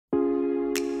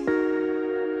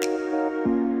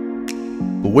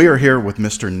We are here with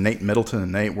Mr. Nate Middleton.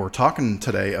 And Nate, we're talking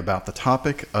today about the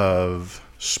topic of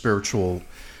spiritual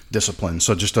discipline.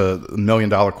 So just a $1 million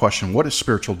question. What is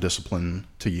spiritual discipline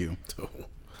to you?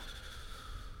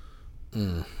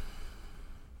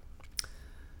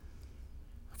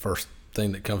 First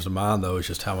thing that comes to mind, though, is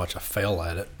just how much I fail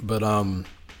at it. But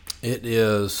it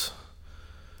is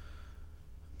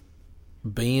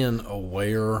being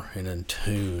aware and in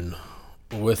tune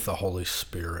with the Holy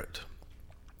Spirit.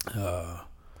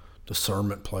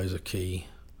 Discernment plays a key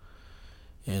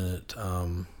in it.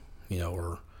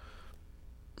 Or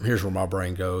here's where my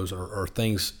brain goes: are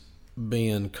things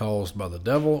being caused by the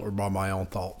devil or by my own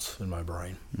thoughts in my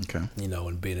brain? Okay.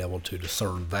 And being able to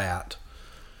discern that,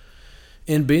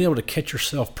 and being able to catch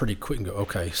yourself pretty quick and go,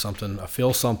 okay, I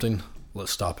feel something,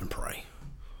 let's stop and pray.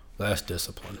 That's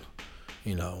discipline.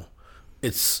 I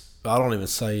don't even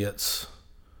say it's,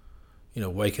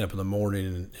 waking up in the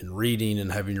morning and reading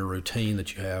and having your routine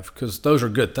that you have, because those are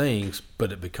good things,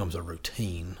 but it becomes a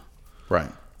routine.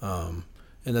 Right. And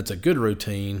that's a good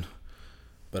routine,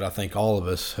 but I think all of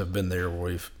us have been there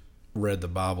where we've read the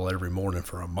Bible every morning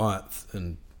for a month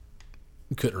and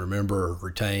couldn't remember or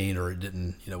retain, or it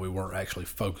didn't, we weren't actually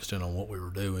focused in on what we were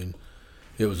doing.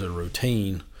 It was a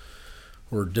routine,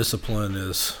 where discipline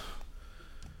is,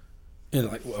 and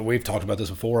like we've talked about this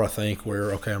before, I think,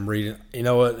 where, okay, I'm reading, you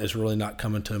know what, it's really not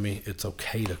coming to me. It's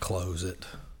okay to close it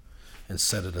and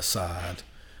set it aside.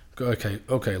 Go,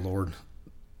 okay, Lord,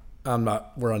 I'm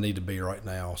not where I need to be right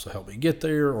now, so help me get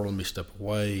there, or let me step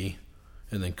away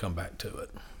and then come back to it.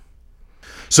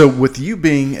 So with you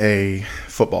being a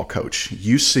football coach,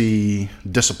 you see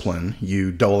discipline,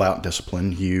 you dole out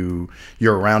discipline,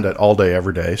 you're around it all day,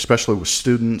 every day, especially with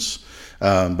students,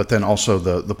 but then also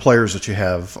the players that you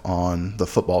have on the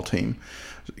football team.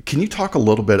 Can you talk a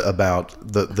little bit about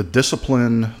the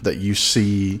discipline that you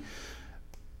see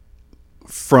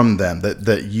from them,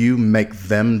 that you make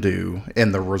them do,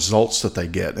 and the results that they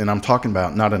get? And I'm talking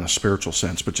about not in a spiritual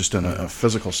sense, but just in a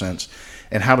physical sense.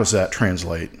 And how does that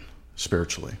translate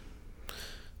spiritually?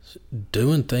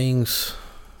 Doing things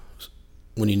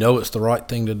when you know it's the right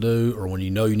thing to do, or when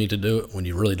you know you need to do it when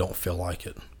you really don't feel like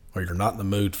it, or you're not in the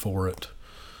mood for it,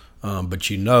 but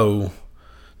you know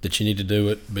that you need to do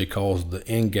it because the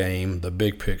end game, the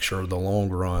big picture, the long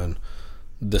run,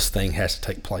 this thing has to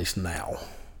take place now.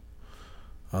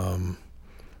 And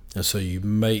so you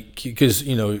make, because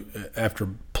after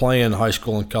playing high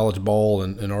school and college ball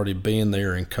and already being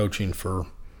there and coaching for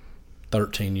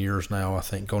 13 years now, I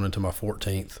think, going into my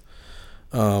 14th,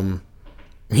 a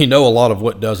lot of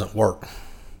what doesn't work,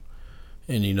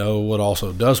 and what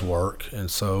also does work.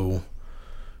 And so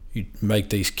you make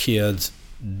these kids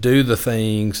do the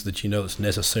things that that's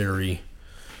necessary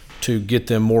to get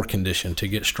them more conditioned, to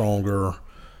get stronger.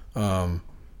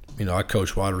 I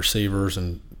coach wide receivers,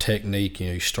 and technique,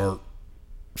 you start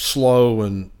slow,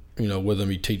 and with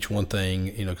them you teach one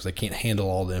thing, because they can't handle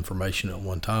all the information at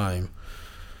one time.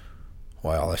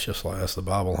 Wow, that's the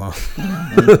Bible, huh?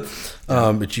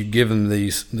 But you give them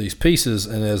these pieces,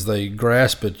 and as they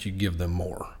grasp it, you give them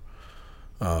more.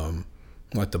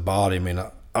 Like the body,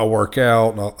 I work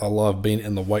out. I love being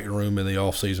in the weight room in the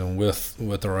off season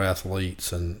with our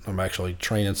athletes, and I'm actually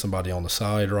training somebody on the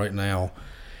side right now.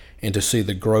 And to see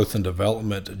the growth and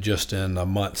development just in a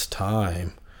month's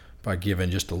time by giving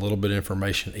just a little bit of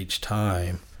information each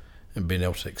time and being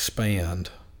able to expand.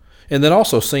 And then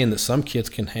also seeing that some kids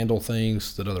can handle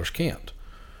things that others can't.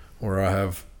 Where I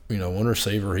have, one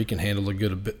receiver, he can handle a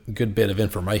good bit of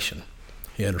information.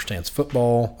 He understands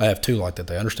football. I have two like that.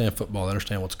 They understand football. They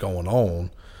understand what's going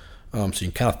on. So you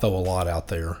can kind of throw a lot out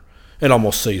there and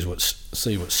almost see what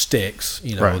sticks,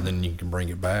 right. And then you can bring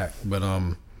it back. But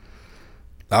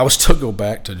I would still go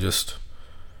back to just,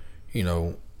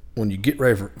 when you get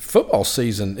ready for football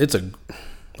season,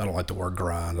 I don't like the word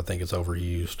grind. I think it's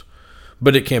overused.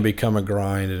 But it can become a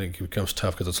grind, and it becomes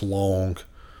tough because it's long.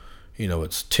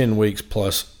 It's 10 weeks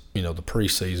plus, the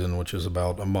preseason, which is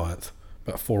about a month,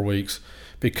 about 4 weeks.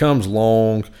 Becomes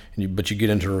long, but you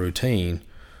get into a routine.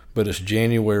 But it's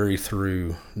January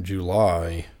through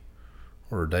July,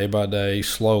 where day by day,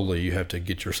 slowly, you have to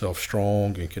get yourself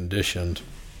strong and conditioned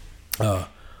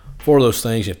for those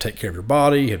things. You have to take care of your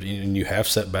body, and you have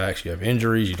setbacks, you have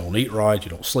injuries, you don't eat right, you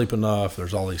don't sleep enough.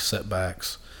 There's all these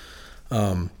setbacks.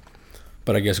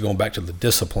 But I guess going back to the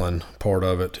discipline part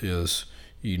of it is,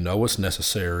 it's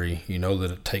necessary.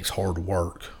 That it takes hard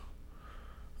work.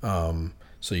 So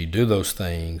you do those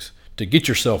things to get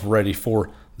yourself ready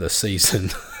for the season.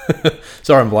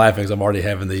 Sorry, I'm laughing because I'm already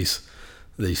having these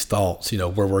thoughts, where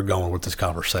we're going with this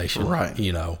conversation. Right.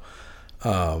 You're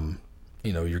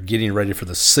getting ready for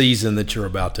the season that you're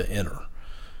about to enter.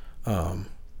 And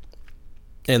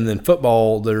then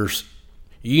football, that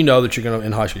you're going to,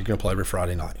 in high school, you're going to play every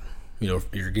Friday night.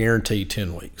 You're guaranteed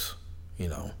 10 weeks,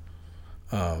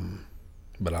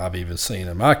 But I've even seen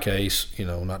in my case,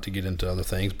 not to get into other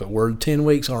things, but where 10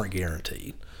 weeks aren't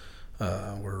guaranteed,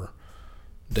 where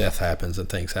death happens and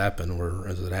things happen, where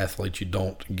as an athlete you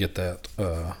don't get that,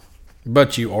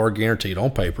 but you are guaranteed on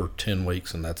paper 10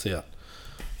 weeks and that's it.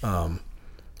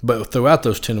 But throughout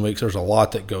those 10 weeks, there's a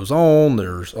lot that goes on.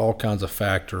 There's all kinds of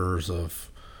factors of,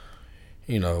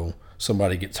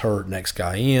 somebody gets hurt, next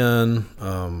guy in.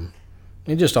 And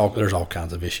there's all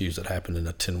kinds of issues that happen in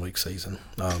a 10-week season,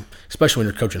 especially when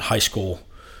you're coaching high school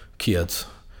kids,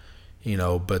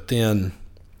 But then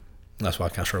that's why I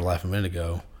kind of started laughing a minute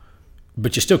ago.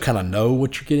 But you still kind of know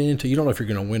what you're getting into. You don't know if you're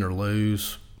going to win or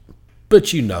lose, but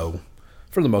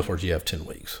for the most part, you have 10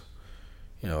 weeks.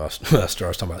 I started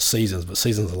talking about seasons, but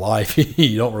seasons of life,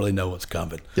 you don't really know what's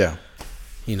coming. Yeah.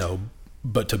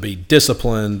 But to be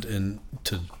disciplined and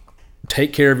to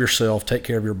take care of yourself, take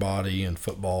care of your body in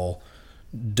football,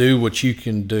 do what you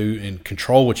can do and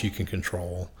control what you can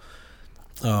control,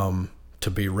 to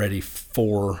be ready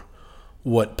for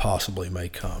what possibly may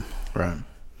come. Right.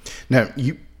 Now,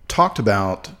 you talked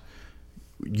about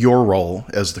your role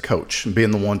as the coach and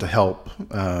being the one to help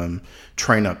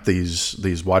train up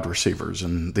these wide receivers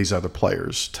and these other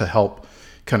players to help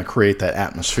kind of create that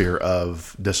atmosphere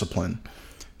of discipline.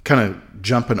 Kind of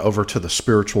jumping over to the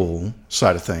spiritual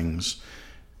side of things,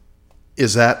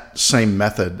 is that same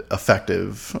method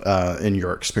effective in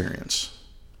your experience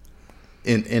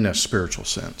in a spiritual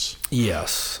sense?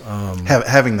 Yes.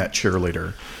 Having that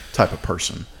cheerleader type of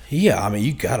person. Yeah,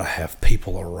 you got to have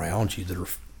people around you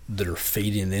that are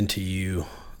feeding into you,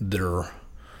 that are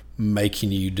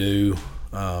making you do,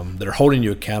 that are holding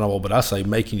you accountable, but I say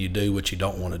making you do what you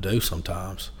don't want to do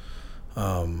sometimes.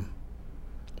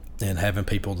 And having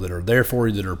people that are there for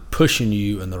you, that are pushing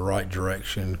you in the right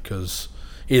direction, because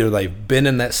either they've been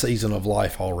in that season of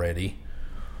life already,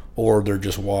 or they're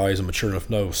just wise and mature enough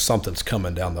to know something's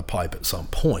coming down the pipe at some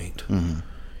point.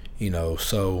 Mm-hmm.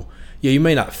 So yeah, you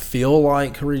may not feel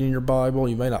like reading your Bible,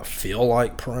 you may not feel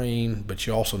like praying, but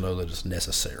you also know that it's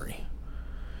necessary.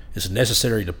 It's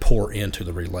necessary to pour into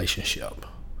the relationship.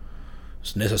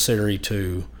 It's necessary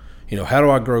to, how do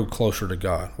I grow closer to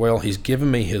God? Well, He's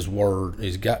given me His Word.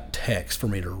 He's got text for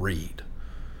me to read.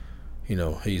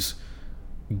 He's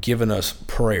given us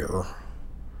prayer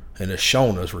and has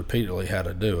shown us repeatedly how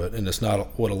to do it. And it's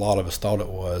not what a lot of us thought it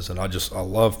was. And I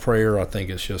love prayer. I think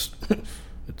it's just,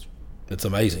 it's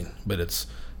amazing. But it's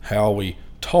how we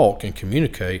talk and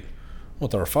communicate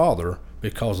with our Father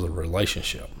because of the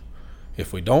relationship.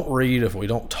 If we don't read, if we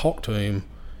don't talk to Him,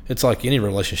 it's like any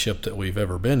relationship that we've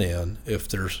ever been in.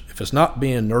 If it's not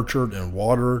being nurtured and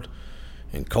watered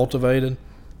and cultivated,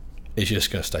 it's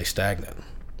just going to stay stagnant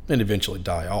and eventually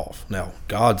die off. Now,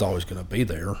 God's always going to be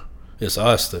there. It's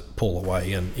us that pull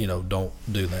away and, don't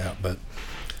do that. But,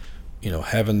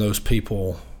 having those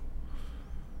people,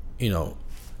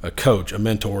 a coach, a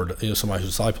mentor, somebody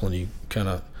who's discipling you, kind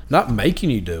of not making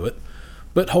you do it,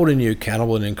 but holding you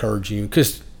accountable and encouraging you.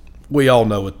 Because we all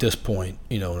know at this point,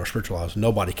 in our spiritual lives,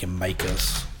 nobody can make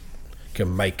us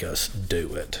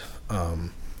do it.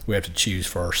 We have to choose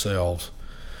for ourselves.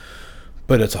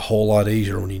 But it's a whole lot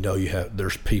easier when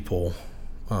there's people.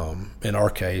 In our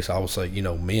case, I would say,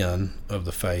 men of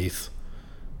the faith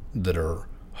that are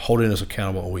holding us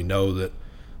accountable, and we know that.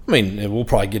 And we'll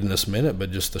probably get in this in a minute,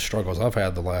 but just the struggles I've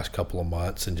had the last couple of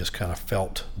months and just kind of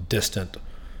felt distant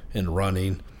in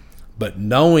running, but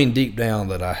knowing deep down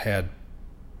that I had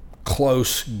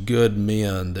close, good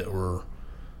men that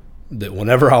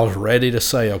whenever I was ready to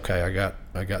say, okay,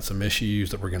 I got some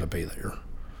issues, that were going to be there.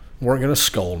 Weren't going to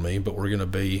scold me, but we're going to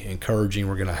be encouraging.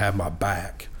 We're going to have my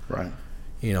back. Right.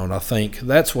 And I think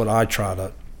that's what I try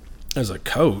to, as a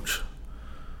coach,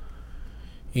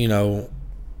 and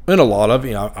a lot of,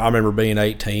 I remember being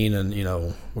 18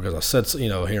 and, because I said,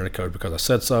 hearing a coach because I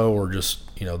said so, or just,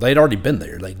 they'd already been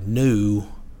there. They knew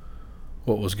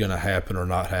what was going to happen or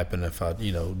not happen if I,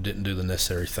 didn't do the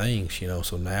necessary things,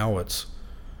 So now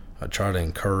I try to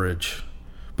encourage,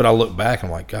 but I look back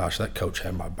and I'm like, gosh, that coach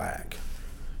had my back.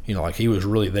 Like he was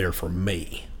really there for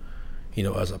me,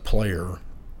 as a player.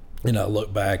 And I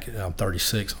look back, I'm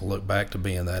 36, I look back to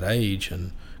being that age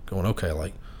and going, okay,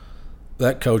 like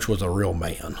that coach was a real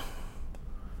man.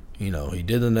 He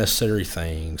did the necessary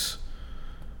things.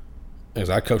 As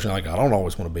I coach, I don't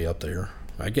always want to be up there.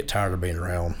 I get tired of being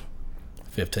around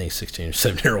 15, 16,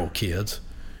 17-year-old kids,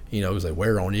 because they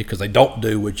wear on you because they don't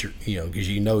do what you're, because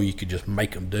you could just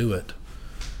make them do it.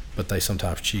 But they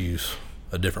sometimes choose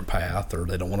a different path, or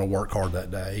they don't want to work hard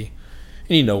that day.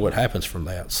 and you know what happens from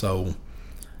that. So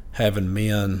having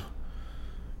men,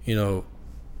 here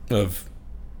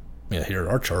at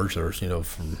our church, there's,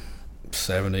 from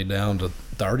 70 down to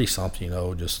 30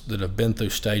 something, just that have been through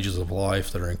stages of life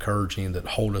that are encouraging, that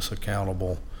hold us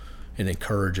accountable and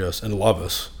encourage us and love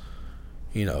us,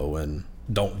 and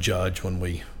don't judge when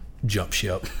we jump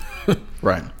ship.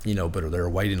 Right. But are there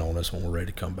waiting on us when we're ready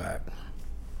to come back.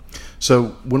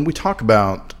 So when we talk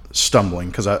about stumbling,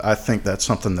 because I think that's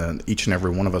something that each and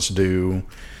every one of us do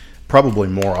probably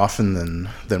more often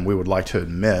than we would like to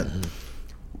admit. Mm-hmm.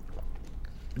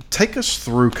 Take us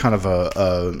through kind of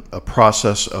a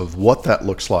process of what that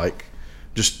looks like,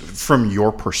 just from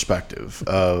your perspective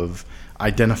of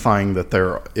identifying that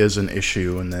there is an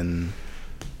issue, and then,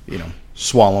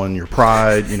 swallowing your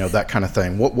pride, that kind of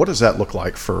thing. What does that look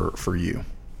like for you?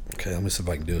 Okay, let me see if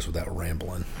I can do this without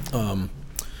rambling.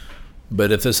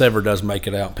 But if this ever does make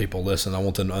it out and people listen, I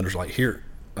want them to understand, here,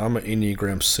 I'm an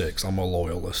Enneagram 6. I'm a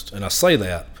loyalist. And I say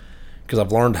that because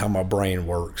I've learned how my brain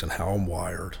works and how I'm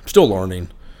wired. I'm still learning.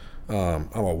 I'm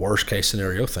a worst-case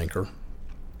scenario thinker.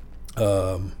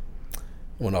 When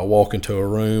I walk into a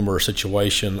room or a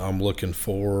situation, I'm looking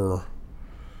for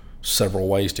several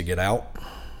ways to get out.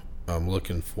 I'm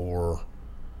looking for,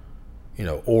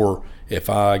 or if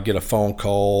I get a phone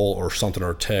call or something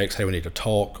or a text, hey, we need to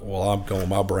talk, well,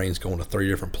 my brain's going to 3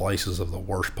 different places of the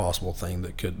worst possible thing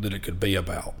that it could be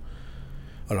about.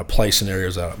 And I play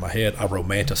scenarios out of my head. I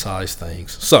romanticize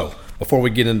things. So before we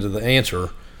get into the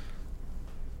answer,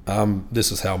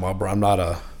 this is how my brain, I'm not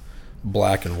a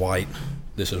black and white,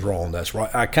 this is wrong, that's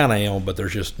right. I kind of am, but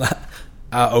there's just,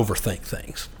 I overthink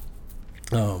things.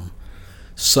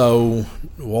 So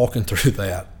walking through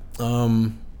that,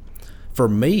 for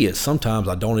me, it's sometimes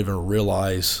I don't even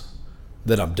realize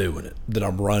that I'm doing it, that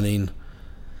I'm running,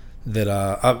 that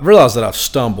I realize that I've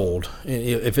stumbled.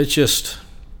 If it's just,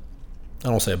 I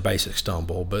don't say a basic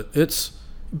stumble, but it's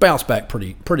bounced back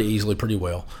pretty easily, pretty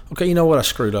well. Okay, you know what? I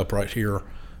screwed up right here.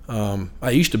 I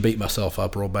used to beat myself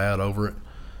up real bad over it.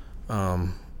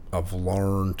 I've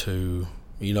learned to,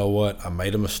 you know what? I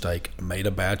made a mistake. I made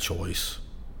a bad choice.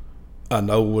 I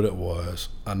know what it was.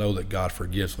 I know that God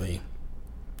forgives me.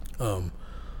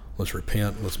 Let's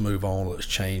repent. Let's move on. Let's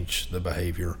change the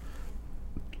behavior.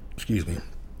 Excuse me.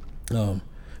 And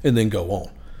then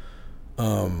go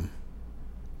on.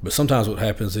 But sometimes what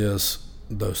happens is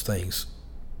those things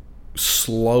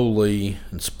slowly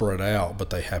and spread out, but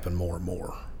they happen more and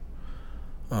more.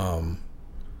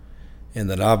 And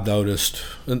that I've noticed,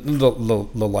 and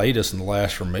the latest and the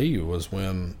last for me was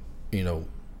when,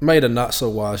 made a not so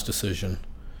wise decision,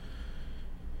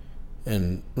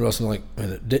 and and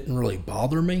it didn't really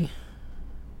bother me.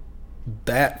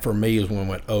 That for me is when I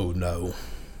went, oh no,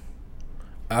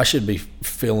 I should be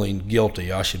feeling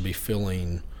guilty. I should be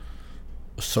feeling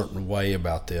a certain way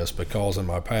about this, because in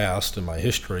my past, in my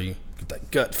history, get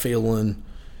that gut feeling,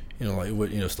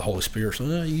 it's the Holy Spirit saying,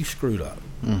 no, you screwed up.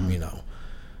 Mm-hmm.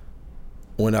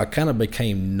 When I kind of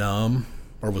became numb,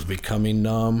 or was becoming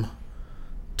numb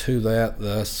to that,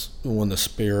 that's when the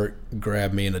Spirit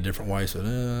grabbed me in a different way.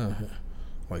 Said,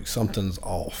 like something's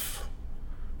off.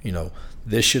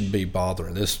 This should be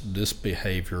bothering. This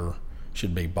behavior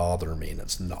should be bothering me, and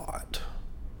it's not.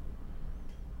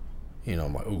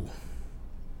 I'm like, ooh.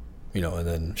 And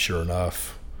then sure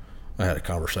enough, I had a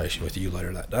conversation with you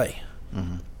later that day.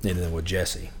 Mm-hmm. And then with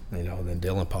Jesse, and then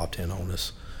Dylan popped in on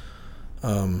us.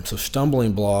 So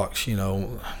stumbling blocks,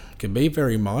 can be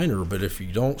very minor, but if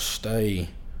you don't stay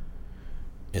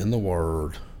in the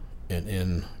Word and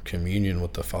in communion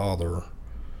with the Father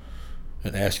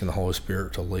and asking the Holy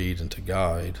Spirit to lead and to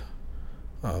guide,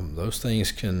 those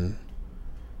things can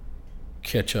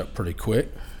catch up pretty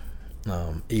quick,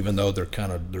 even though they're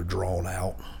drawn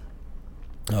out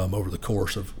over the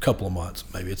course of a couple of months.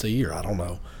 Maybe it's a year, I don't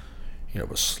know.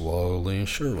 But slowly and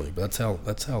surely. But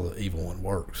that's how the evil one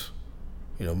works.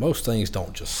 Most things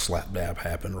don't just slap dab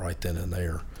happen right then and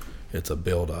there. It's a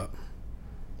build up,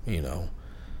 And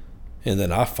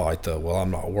then I fight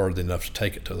I'm not worthy enough to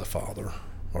take it to the Father.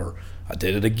 Or I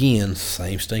did it again,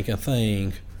 same stinking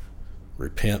thing.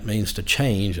 Repent means to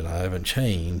change, and I haven't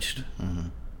changed. Mm-hmm.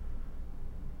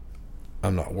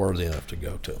 I'm not worthy enough to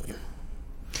go to Him.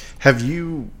 Have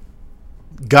you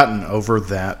gotten over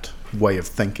that way of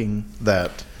thinking,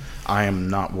 that I am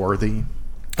not worthy?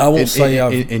 I won't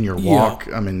say in your walk.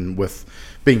 Yeah. I mean, with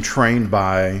being trained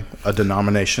by a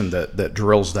denomination that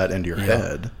drills that into your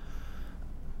head.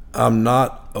 I'm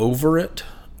not over it.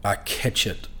 I catch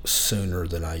it sooner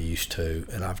than I used to,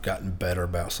 and I've gotten better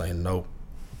about saying, nope,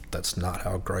 that's not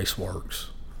how grace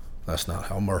works. That's not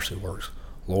how mercy works.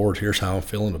 Lord, here's how I'm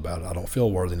feeling about it. I don't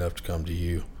feel worthy enough to come to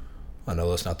you. I know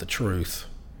that's not the truth.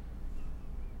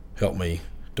 Help me.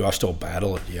 Do I still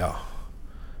battle it? Yeah.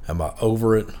 Am I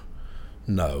over it?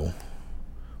 No.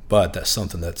 But that's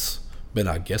something that's been,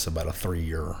 I guess, about a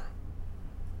 3-year,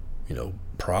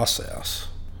 process.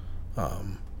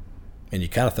 And you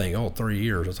kind of think, 3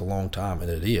 years, that's a long time, and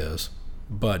it is.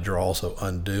 But you're also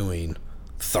undoing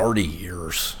 30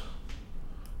 years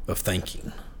of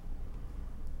thinking,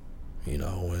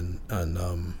 and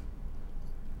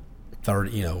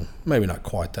 30, maybe not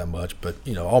quite that much, but,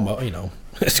 almost,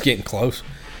 it's getting close,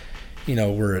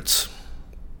 where it's,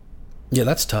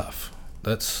 that's tough.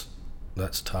 That's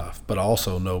tough. But I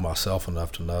also know myself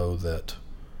enough to know that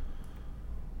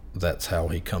that's how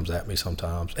he comes at me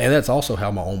sometimes. And that's also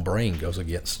how my own brain goes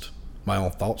against, my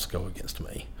own thoughts go against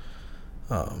me.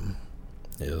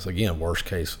 Is, again, worst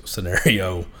case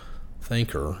scenario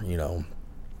thinker,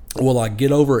 Will I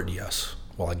get over it? Yes.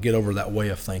 Will I get over that way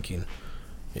of thinking?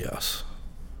 Yes.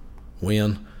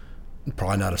 When?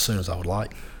 Probably not as soon as I would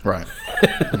like. Right.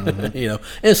 Mm-hmm.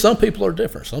 And some people are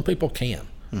different. Some people can.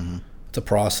 Mm-hmm. It's a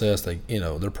process.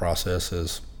 Their process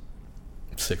is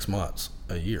 6 months,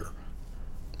 a year.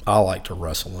 I like to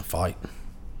wrestle and fight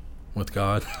with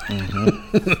God.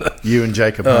 Mm-hmm. You and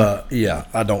Jacob. Huh? Yeah,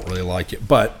 I don't really like it,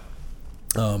 but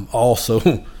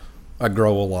also I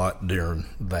grow a lot during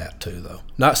that too, though.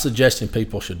 Not suggesting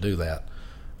people should do that,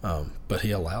 but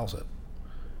he allows it,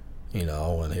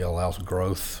 and he allows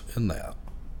growth in that.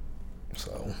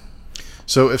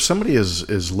 So if somebody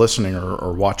is listening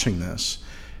or watching this,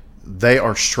 they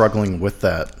are struggling with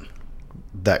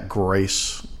that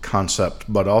grace concept,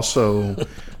 but also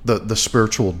the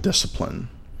spiritual discipline.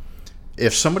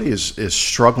 If somebody is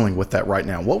struggling with that right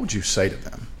now, what would you say to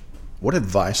them? What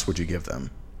advice would you give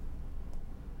them?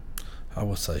 I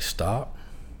would say stop.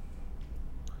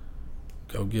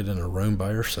 Go get in a room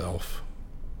by yourself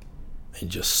and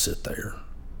just sit there.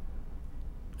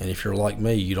 And if you're like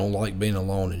me, you don't like being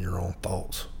alone in your own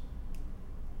thoughts.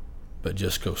 But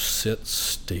just go sit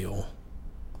still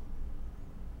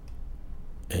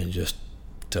and just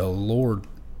tell the Lord,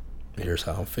 here's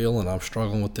how I'm feeling, I'm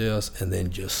struggling with this, and then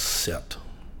just sit.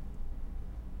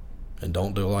 And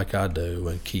don't do like I do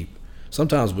and keep.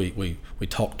 Sometimes we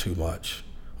talk too much.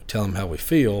 We tell him how we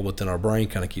feel, but then our brain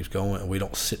kind of keeps going and we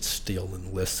don't sit still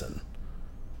and listen.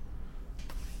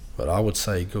 But I would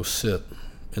say go sit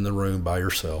in the room by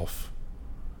yourself.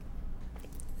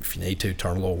 If you need to,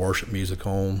 turn a little worship music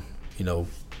on,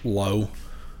 low,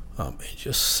 and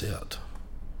just sit.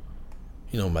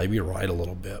 Maybe write a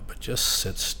little bit, but just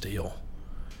sit still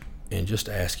and just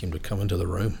ask him to come into the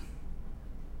room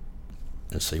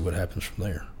and see what happens from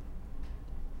there.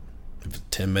 If it's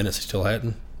 10 minutes he still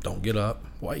hadn't, don't get up,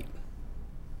 wait.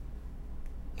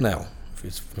 Now,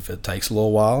 if it takes a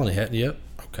little while and he hadn't yet,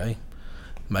 okay,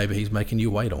 maybe he's making you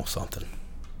wait on something.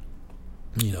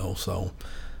 So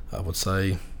I would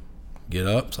say get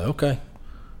up, say, okay,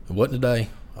 it wasn't today,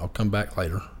 I'll come back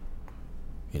later,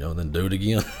 then do it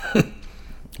again.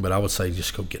 But I would say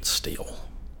just go get still.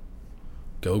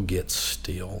 Go get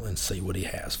still and see what he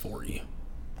has for you.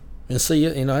 And see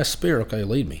it, ask Spirit, okay,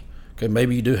 lead me. Okay,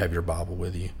 maybe you do have your Bible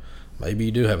with you. Maybe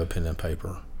you do have a pen and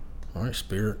paper. All right,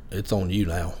 Spirit, it's on you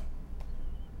now.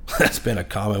 That's been a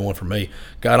common one for me.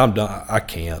 God, I'm done. I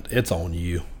can't. It's on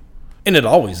you. And it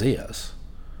always is.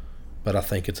 But I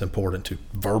think it's important to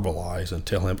verbalize and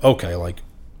tell him, okay, like,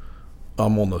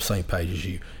 I'm on the same page as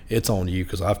you. It's on you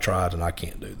because I've tried and I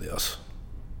can't do this.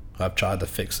 I've tried to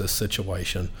fix this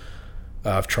situation.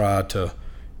 I've tried to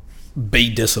be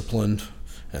disciplined,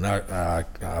 and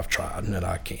I've tried and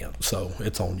I can't. So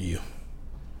it's on you.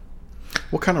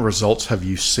 What kind of results have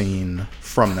you seen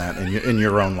from that in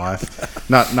your own life?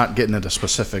 Not getting into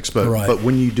specifics, but right. But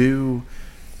when you do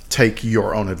take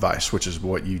your own advice, which is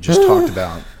what you just talked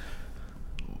about,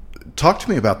 talk to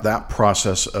me about that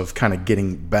process of kind of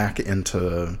getting back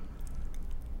into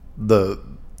the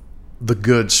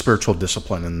good spiritual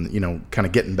discipline and, kind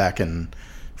of getting back in,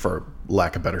 for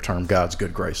lack of a better term, God's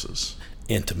good graces.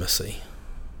 Intimacy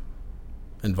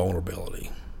and vulnerability,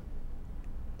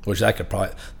 which that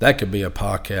could be a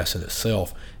podcast in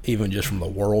itself, even just from the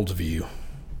world's view,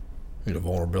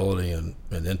 vulnerability and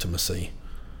intimacy.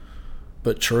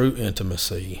 But true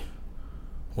intimacy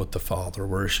with the Father,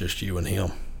 where it's just you and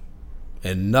him.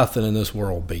 And nothing in this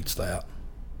world beats that.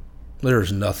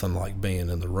 There's nothing like being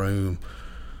in the room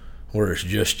where it's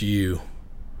just you.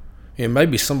 And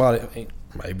maybe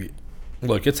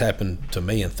look, it's happened to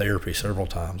me in therapy several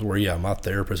times where, my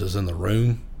therapist is in the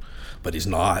room, but he's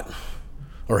not.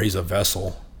 Or he's a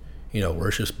vessel, where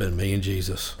it's just been me and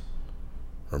Jesus,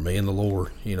 or me and the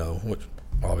Lord, which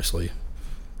obviously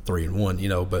 3 in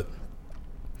 1, but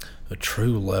a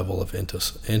true level of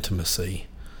intimacy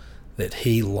that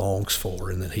he longs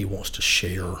for and that he wants to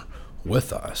share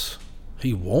with us.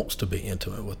 He wants to be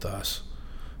intimate with us.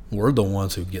 We're the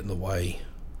ones who get in the way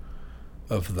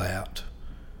of that.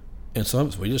 And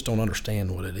sometimes we just don't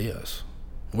understand what it is.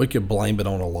 We could blame it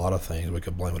on a lot of things. We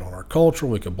could blame it on our culture.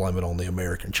 We could blame it on the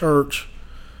American church.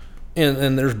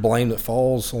 And there's blame that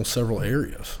falls on several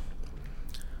areas.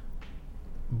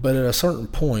 But at a certain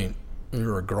point, when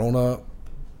you're a grown-up,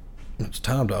 it's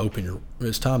time to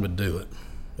it's time to do it.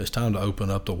 It's time to open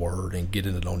up the Word and get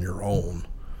in it on your own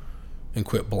and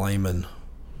quit blaming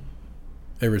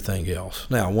everything else.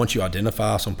 Now, once you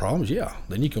identify some problems, yeah,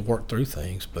 then you can work through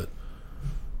things, but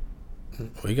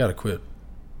we got to quit.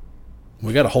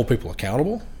 We got to hold people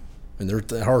accountable, and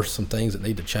there are some things that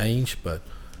need to change, but at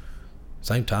the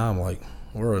same time, like,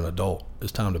 we're an adult.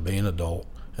 It's time to be an adult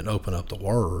and open up the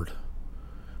Word.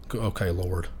 Okay,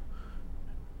 Lord,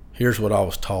 here's what I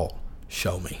was taught.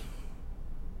 Show me.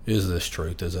 Is this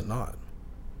truth? Is it not?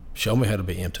 Show me how to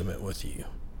be intimate with you.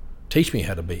 Teach me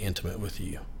how to be intimate with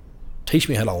you. Teach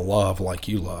me how to love like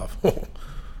you love.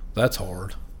 That's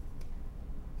hard.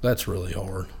 That's really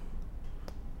hard.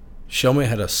 Show me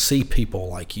how to see people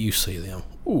like you see them.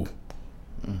 Ooh.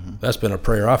 Mm-hmm. That's been a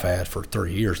prayer I've had for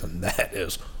 3 years, and that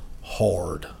is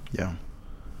hard. Yeah.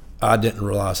 I didn't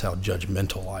realize how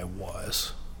judgmental I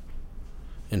was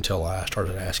until I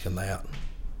started asking that.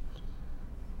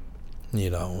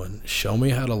 And show me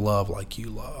how to love like you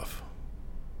love.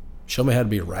 Show me how to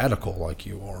be radical like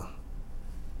you are.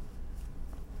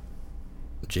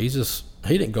 Jesus,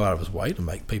 he didn't go out of his way to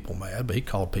make people mad, but he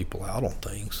called people out on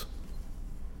things,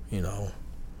 and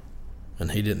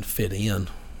he didn't fit in.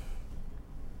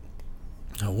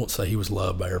 I won't say he was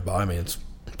loved by everybody. I mean, it's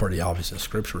pretty obvious in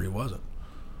Scripture he wasn't.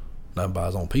 Not by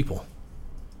his own people.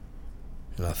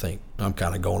 And I think I'm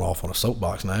kind of going off on a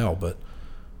soapbox now, but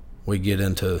we get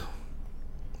into,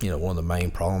 one of the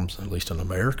main problems, at least in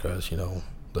America, is,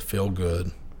 the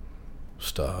feel-good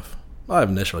stuff. Not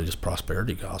initially just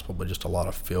prosperity gospel, but just a lot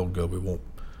of feel-good. We want,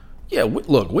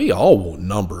 we all want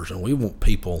numbers, and we want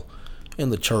people in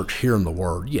the church hearing the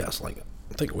word. Yes, I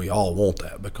think we all want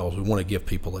that because we want to give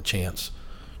people a chance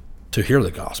to hear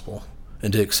the gospel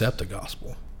and to accept the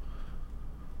gospel.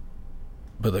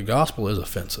 But the gospel is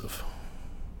offensive.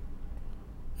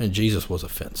 And Jesus was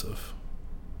offensive.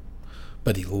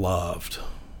 But he loved.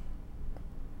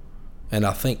 And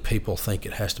I think people think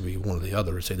it has to be one or the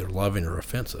other. It's either loving or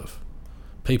offensive.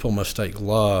 People mistake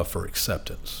love for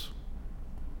acceptance.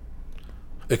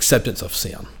 Acceptance of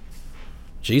sin.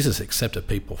 Jesus accepted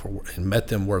people and met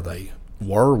them where they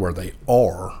were, where they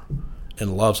are,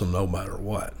 and loves them no matter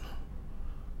what.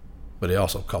 But he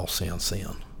also calls sin,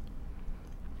 sin.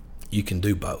 You can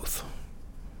do both.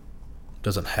 It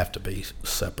doesn't have to be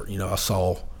separate. I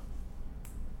saw,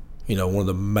 one of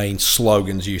the main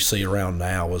slogans you see around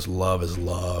now is love is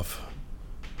love.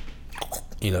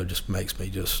 Just makes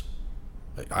me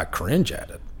I cringe at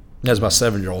it. As my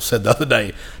 7-year-old said the other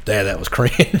day, Dad, that was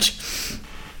cringe.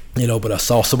 But I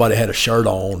saw somebody had a shirt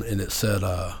on and it said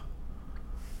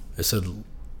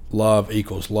love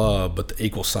equals love, but the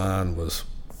equal sign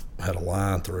had a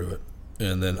line through it,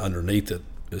 and then underneath it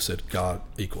said God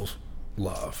equals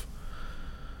love.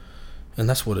 And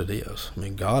that's what it is. I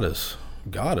mean, God is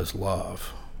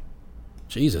love.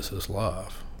 Jesus is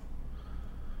love.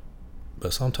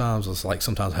 But sometimes it's like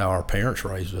how our parents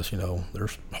raised us,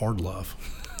 there's hard love.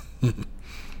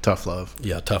 Tough love.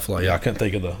 Yeah, tough love. Yeah, I couldn't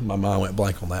think of my mind went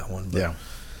blank on that one. But, yeah.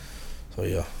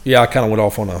 So yeah, I kind of went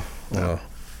off on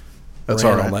that's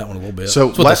all right. On that one a little bit. So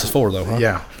that's what this is for, though, huh?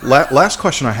 Yeah. Last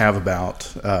question I have about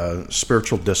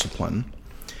spiritual discipline.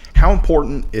 How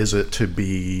important is it to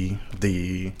be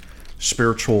the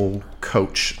spiritual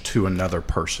coach to another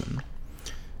person?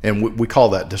 And we call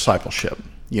that discipleship.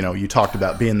 You talked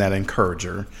about being that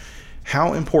encourager.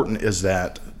 How important is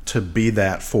that to be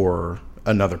that for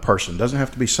another person? It doesn't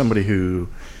have to be somebody who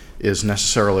is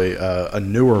necessarily a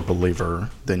newer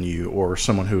believer than you or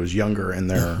someone who is younger in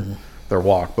their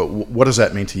walk. But what does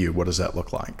that mean to you? What does that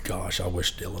look like? Gosh, I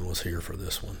wish Dylan was here for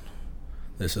this one.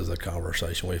 This is a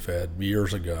conversation we've had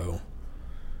years ago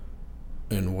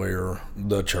and where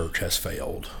the church has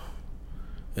failed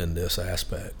in this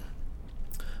aspect.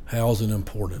 How is it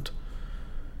important?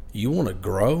 You want to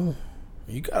grow,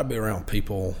 you got to be around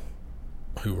people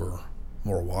who are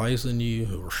more wise than you,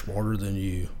 who are smarter than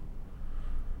you,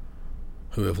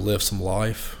 who have lived some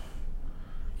life.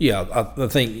 Yeah, I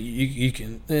think you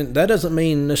can, and that doesn't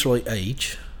mean necessarily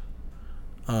age.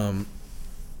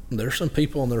 There's some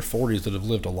people in their 40s that have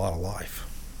lived a lot of life.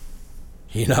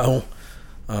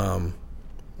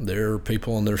 There are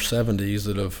people in their 70s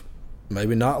that have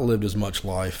maybe not lived as much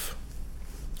life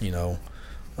you know.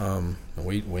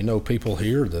 We know people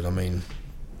here that, I mean,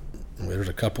 there's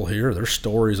a couple here, their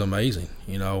story's amazing,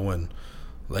 you know, and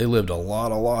they lived a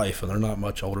lot of life, and they're not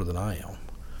much older than I am,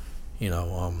 you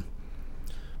know.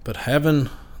 But having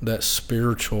that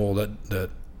spiritual, that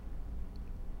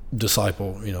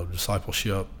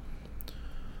discipleship.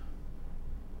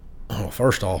 Well,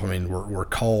 first off, I mean, we're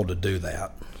called to do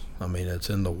that. I mean, it's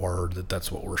in the Word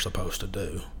that's what we're supposed to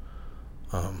do.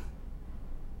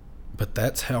 But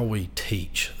that's how we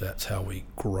teach. That's how we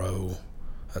grow.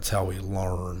 That's how we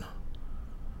learn.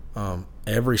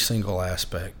 Every single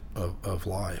aspect of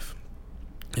life.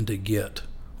 And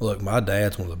look, my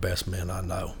dad's one of the best men I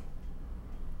know.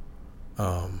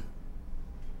 I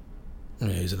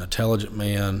mean, he's an intelligent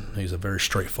man. He's a very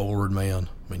straightforward man.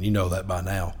 I mean, you know that by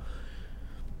now.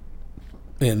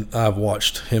 And I've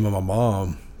watched him and my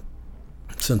mom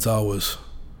since I was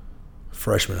a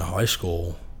freshman in high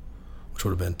school, which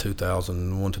would have been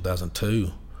 2001,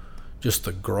 2002. Just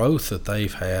the growth that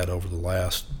they've had over the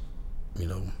last,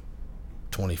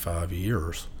 25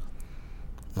 years,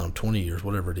 20 years,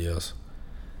 whatever it is.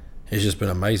 It's just been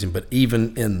amazing. But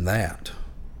even in that,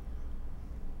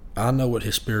 I know what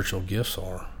his spiritual gifts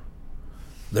are.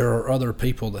 There are other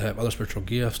people that have other spiritual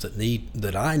gifts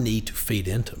that I need to feed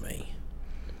into me.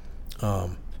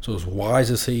 So as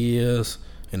wise as he is,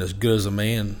 and as good as a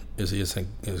man as he is, and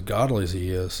as godly as he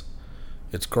is,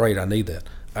 it's great. I need that.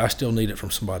 I still need it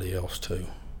from somebody else too.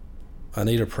 I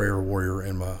need a prayer warrior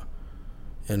in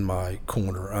my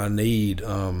corner. I need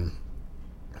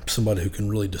somebody who can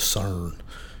really discern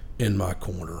in my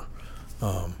corner.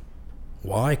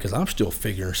 Why? Because I'm still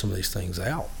figuring some of these things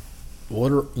out.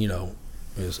 What are,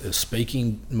 is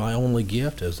speaking my only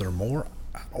gift? Is there more?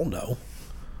 I don't know.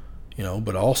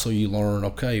 But also you learn,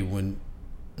 okay, when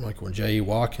J.E.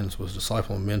 Watkins was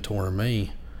discipling and mentoring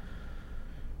me,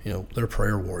 they're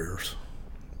prayer warriors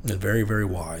and very, very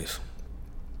wise.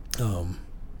 A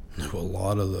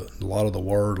lot of the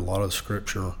word, a lot of the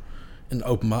scripture, and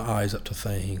open my eyes up to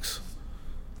things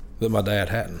that my dad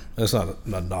hadn't. That's not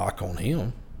a knock on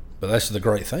him, but that's the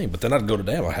great thing. But then I'd go to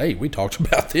Dad, like, hey, we talked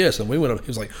about this, and we went up. He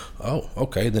was like, oh,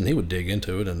 okay. Then he would dig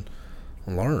into it and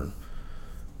learn.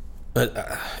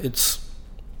 But it's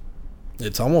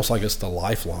almost like it's the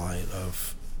lifeline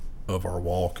of our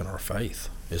walk and our faith,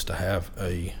 is to have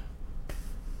a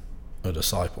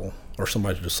disciple or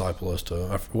somebody to disciple us to.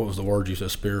 What was the word you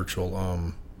said?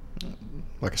 Spiritual.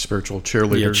 Like a spiritual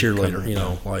cheerleader. Yeah,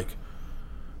 cheerleader.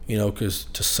 Because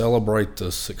to celebrate the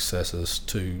successes,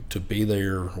 to be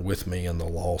there with me in the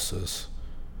losses,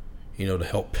 to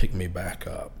help pick me back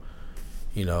up,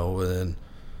 and.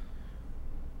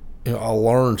 I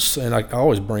learned, and I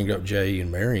always bring up Jay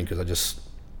and Marion because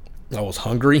I was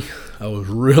hungry. I was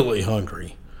really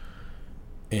hungry.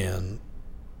 And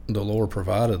the Lord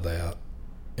provided that,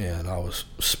 and I was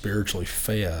spiritually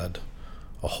fed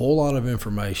a whole lot of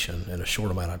information in a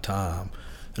short amount of time,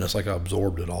 and it's like I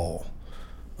absorbed it all.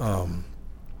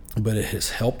 But it has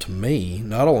helped me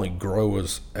not only grow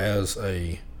as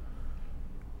a,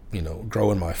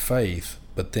 grow in my faith,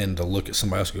 but then to look at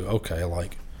somebody else and go, okay,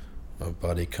 like, a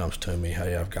buddy comes to me,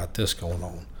 hey, I've got this going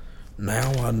on.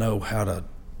 Now I know how to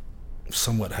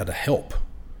help.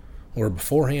 Where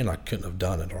beforehand I couldn't have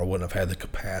done it, or I wouldn't have had the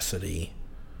capacity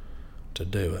to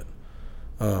do it.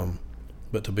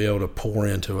 But to be able to pour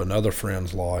into another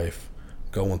friend's life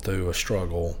going through a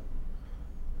struggle,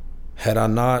 had I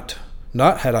not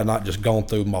just gone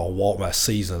through my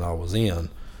season I was in,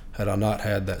 had I not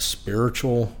had that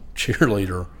spiritual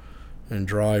cheerleader and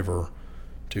driver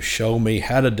to show me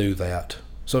how to do that.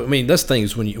 So I mean, that's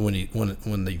things when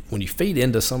you feed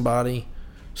into somebody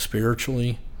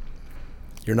spiritually,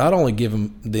 you're not only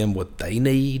giving them what they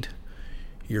need,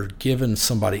 you're giving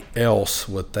somebody else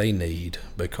what they need,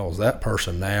 because that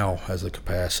person now has the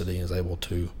capacity and is able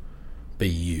to be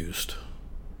used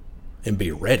and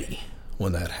be ready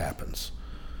when that happens.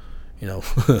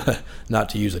 Not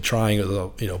to use a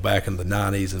triangle, back in the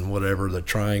 90s and whatever, the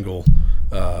triangle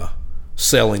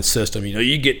selling system.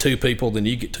 You get two people, then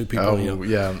you get two people.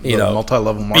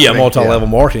 Multi-level marketing. Yeah, multi-level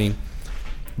marketing.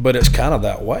 But it's kind of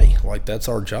that way. Like, that's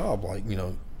our job. Like,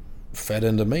 fed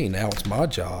into me. Now it's my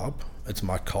job. It's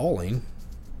my calling.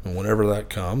 And whenever that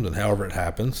comes and however it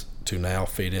happens, to now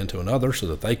feed into another so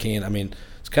that they can. I mean,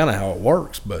 it's kind of how it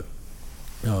works. But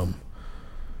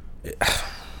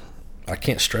I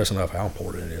can't stress enough how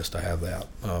important it is to have that.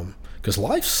 Because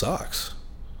life sucks.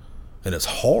 And it's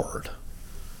hard.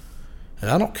 And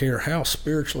I don't care how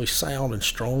spiritually sound and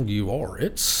strong you are.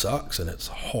 It sucks and it's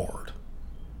hard.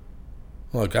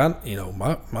 Look, my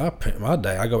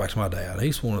dad, I go back to my dad.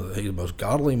 He's the most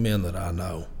godly men that I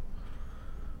know.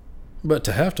 But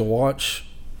to have to watch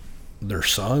their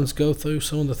sons go through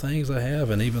some of the things they have,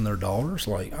 and even their daughters.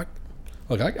 Like,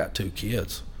 I got 2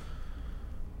 kids,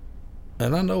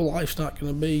 and I know life's not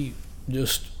going to be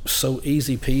just so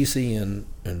easy peasy and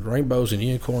rainbows and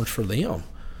unicorns for them,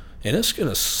 and it's going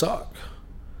to suck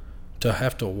to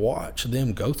have to watch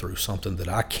them go through something that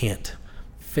I can't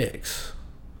fix.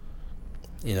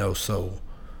 So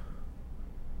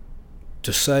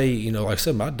to say, like I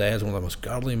said, my dad's one of the most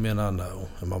godly men I know,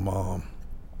 and my mom,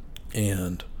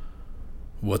 and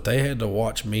what they had to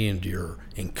watch me endure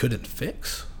and couldn't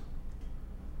fix.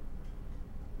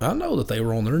 I know that they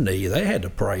were on their knee. They had to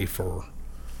pray for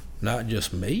not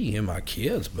just me and my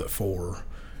kids, but for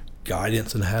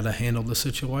guidance in how to handle the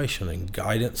situation, and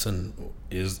guidance and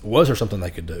was there something they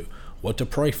could do, what to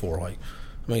pray for.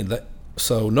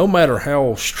 So no matter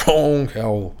how strong,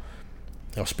 how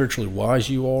spiritually wise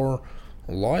you are,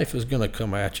 life is going to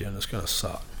come at you and it's going to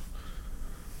suck.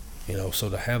 So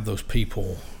to have those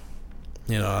people,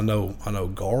 I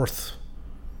know Garth,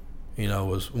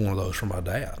 was one of those for my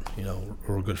dad.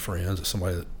 We're good friends. It's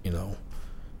somebody that,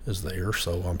 is there.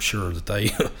 So I'm sure that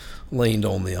they leaned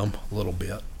on them a little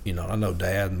bit. I know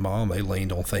Dad and Mom, they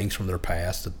leaned on things from their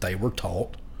past that they were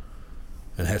taught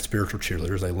and had spiritual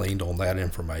cheerleaders. They leaned on that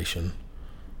information,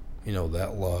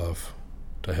 that love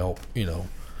to help,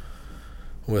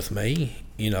 with me,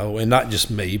 and not just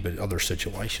me, but other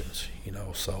situations,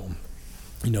 so,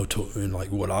 and like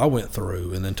what I went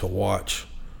through, and then to watch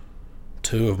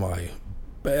 2 of my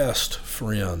best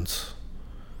friends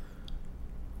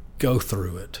go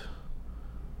through it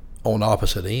on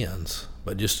opposite ends,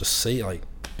 but just to see, like,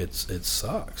 it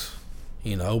sucks,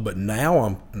 but now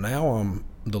I'm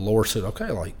the Lord said, okay,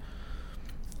 like,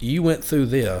 you went through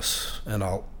this, and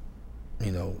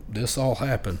this all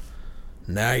happened.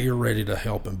 Now you're ready to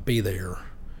help and be there.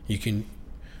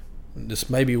 This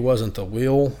maybe wasn't the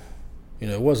will,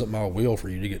 it wasn't my will for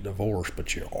you to get divorced,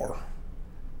 but you are.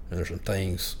 And there's some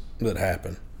things that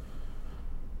happen.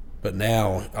 But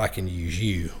now I can use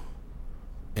you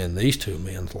in these 2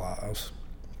 men's lives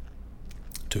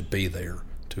to be there,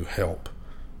 to help,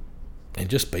 and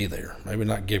just be there. Maybe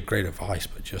not give great advice,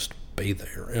 but just be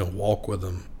there and walk with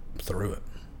them through it.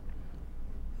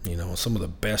 Some of the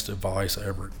best advice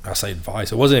I say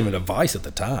advice, it wasn't even advice at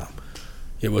the time.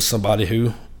 It was somebody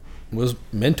who was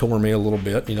mentoring me a little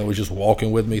bit, was just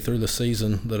walking with me through the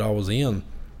season that I was in.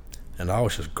 And I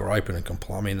was just griping and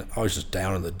complaining. I was just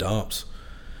down in the dumps.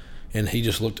 And he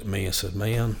just looked at me and said,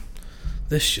 man,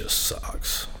 this just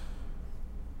sucks.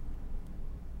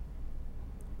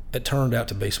 It turned out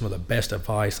to be some of the best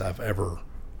advice I've ever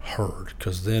heard.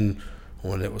 Because then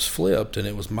when it was flipped and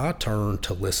it was my turn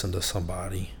to listen to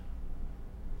somebody,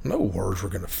 no words were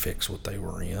going to fix what they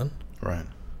were in. Right.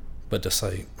 But to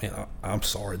say, man, I'm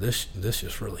sorry, this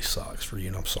just really sucks for you,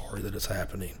 and I'm sorry that it's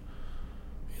happening.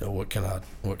 What can I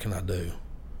do?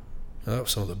 That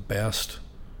was some of the best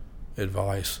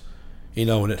advice.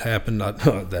 When it happened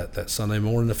that Sunday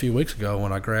morning a few weeks ago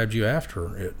when I grabbed you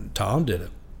after it, Tom did it.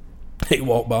 He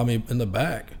walked by me in the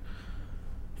back.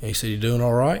 And he said, "You doing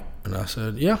all right?" And I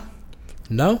said, "Yeah."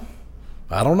 "No,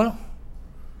 I don't know."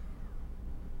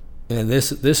 And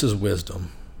this is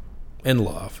wisdom and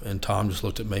love. And Tom just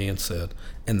looked at me and said,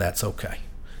 "And that's okay."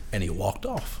 And he walked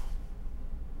off.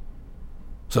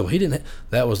 So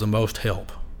that was the most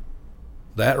help.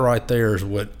 That right there is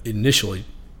what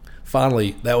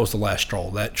finally, that was the last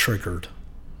straw. That triggered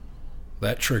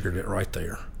it right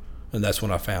there. And that's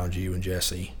when I found you and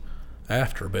Jesse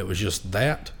after. But it was just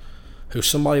that, who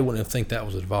somebody wouldn't think that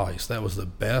was advice. That was the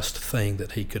best thing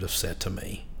that he could have said to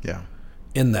me. Yeah.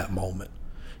 In that moment.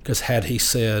 Because had he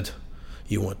said,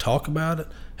 "You want to talk about it?"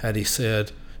 Had he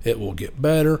said, "It will get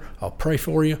better, I'll pray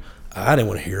for you," I didn't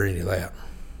want to hear any of that.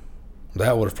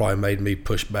 That would have probably made me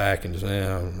push back and say,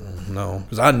 no.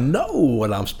 Because I know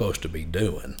what I'm supposed to be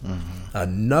doing. Mm-hmm. I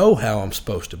know how I'm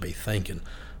supposed to be thinking,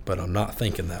 but I'm not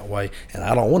thinking that way, and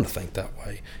I don't want to think that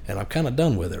way, and I'm kind of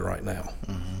done with it right now.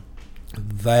 Mm-hmm.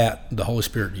 That, the Holy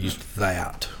Spirit used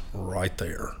that right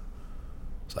there.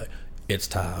 So it's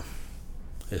time.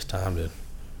 It's time to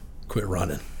quit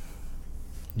running.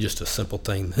 Just a simple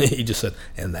thing. He just said,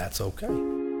 and that's okay.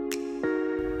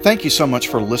 Thank you so much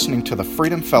for listening to the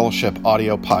Freedom Fellowship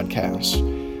audio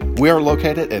podcast. We are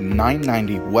located at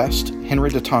 990 West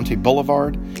Henry de Tonti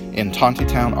Boulevard in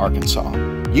Tontitown, Arkansas.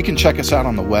 You can check us out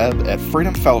on the web at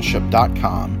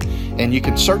freedomfellowship.com, and you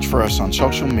can search for us on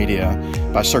social media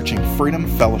by searching Freedom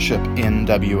Fellowship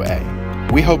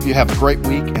NWA. We hope you have a great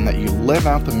week and that you live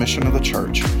out the mission of the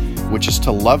church, which is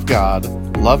to love God,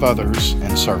 love others,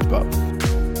 and serve both.